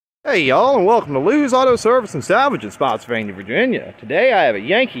Hey y'all, and welcome to Lews Auto Service and Salvage in Spotsylvania, Virginia. Today I have a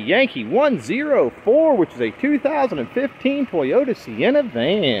YY104, which is a 2015 Toyota Sienna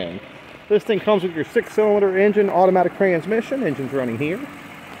van. This thing comes with your 6-cylinder engine, automatic transmission. Engine's running here.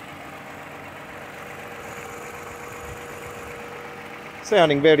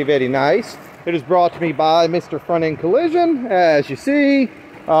 Sounding very, very nice. It is brought to me by Mr. Front End Collision. As you see,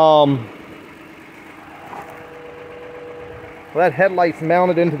 well, that headlight's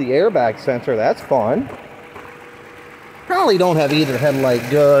mounted into the airbag sensor. That's fun. Probably don't have either headlight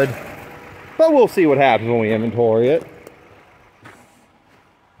good, but we'll see what happens when we inventory it.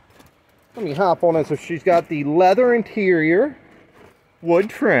 Let me hop on it. So she's got the leather interior, wood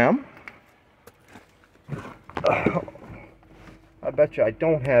trim. I bet you I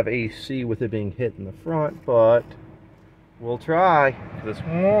don't have AC with it being hit in the front, but we'll try, because it's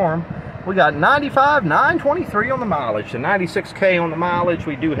warm. We got 95,923 on the mileage, so 96K on the mileage.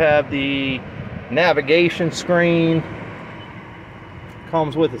 We do have the navigation screen.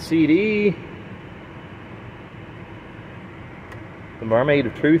 Comes with a CD. The Mermaid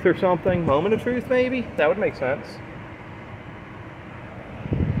of Truth or something. Moment of Truth, maybe? That would make sense.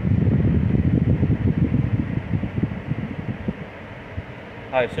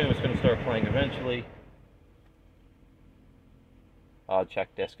 I assume it's going to start playing eventually.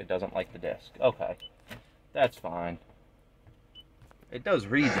 Check disc. It doesn't like the disc. Okay. That's fine. It does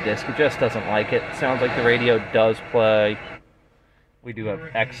read the disc. It just doesn't like it. Sounds like the radio does play. We do have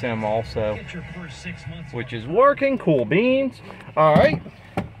XM also, which is working. Cool beans. Alright.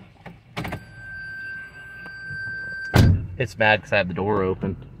 It's mad because I have the door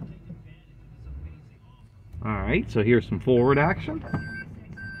open. Alright, so here's some forward action.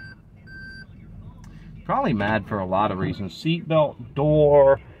 Probably mad for a lot of reasons. Seatbelt,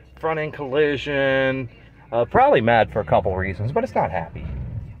 door, front end collision. Probably mad for a couple reasons, but it's not happy.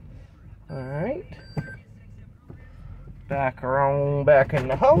 Alright. Back around, back in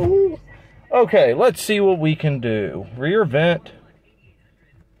the hole. Okay, let's see what we can do. Rear vent.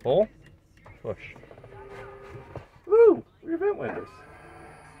 Pull. Push. Woo! Rear vent windows.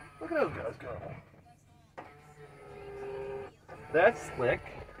 Look at those guys go. That's slick.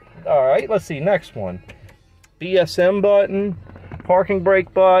 Alright, let's see, next one. BSM button, parking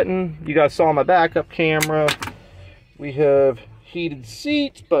brake button. You guys saw my backup camera. We have heated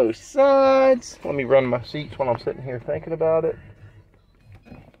seats, both sides. Let me run my seats when I'm sitting here thinking about it.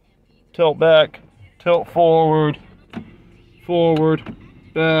 Tilt back, tilt forward, forward,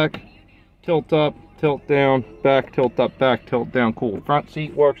 back, tilt up, tilt down, back, tilt up, back, tilt down. Cool. Front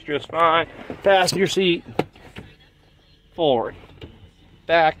seat works just fine. Passenger seat, forward,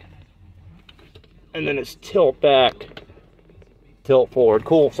 back, and then it's tilt back, tilt forward.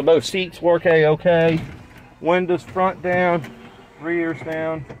 Cool. So both seats work a-okay. Windows front down, rear's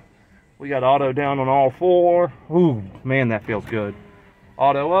down. We got auto down on all four. Ooh, man, that feels good.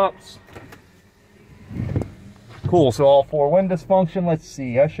 Auto ups. Cool. So all four windows function. Let's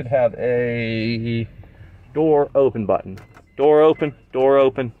see. I should have a door open button. Door open, door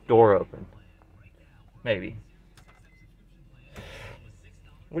open, door open. Maybe.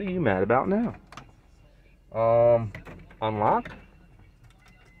 What are you mad about now? Unlock?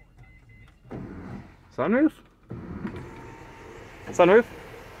 Sunroof? Sunroof?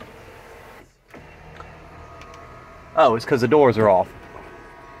 Oh, it's because the doors are off.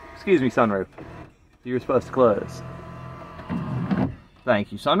 Excuse me, sunroof. You were supposed to close.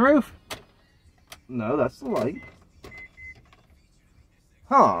 Thank you. Sunroof? No, that's the light.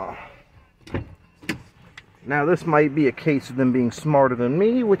 Huh. Now this might be a case of them being smarter than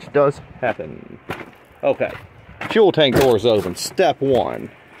me, which does happen. Okay. Fuel tank doors open. Step one.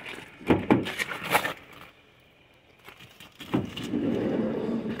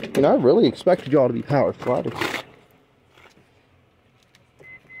 And I really expected y'all to be power sliders.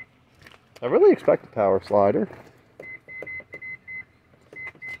 I really expect a power slider.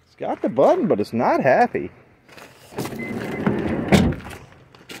 It's got the button, but it's not happy.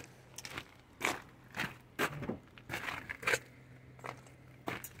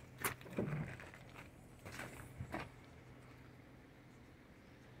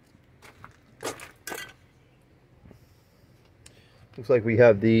 Looks like we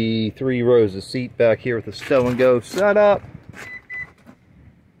have the 3 rows of seat back here with the stow and go setup.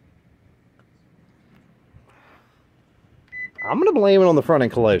 I'm going to blame it on the front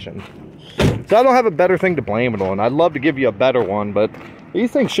end collision. So I don't have a better thing to blame it on. I'd love to give you a better one, but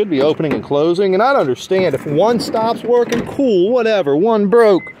these things should be opening and closing. And I'd understand if one stops working, cool, whatever, one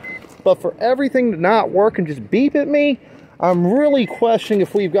broke. But for everything to not work and just beep at me, I'm really questioning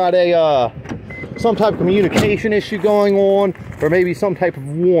if we've got a some type of communication issue going on, or maybe some type of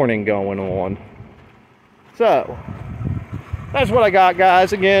warning going on. So, that's what I got,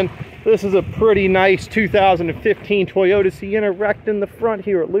 guys. Again, this is a pretty nice 2015 Toyota Sienna wrecked in the front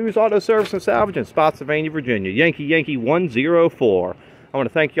here at Lews Auto Service and Salvage in Spotsylvania, Virginia. YY104. I want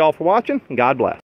to thank you all for watching, and God bless.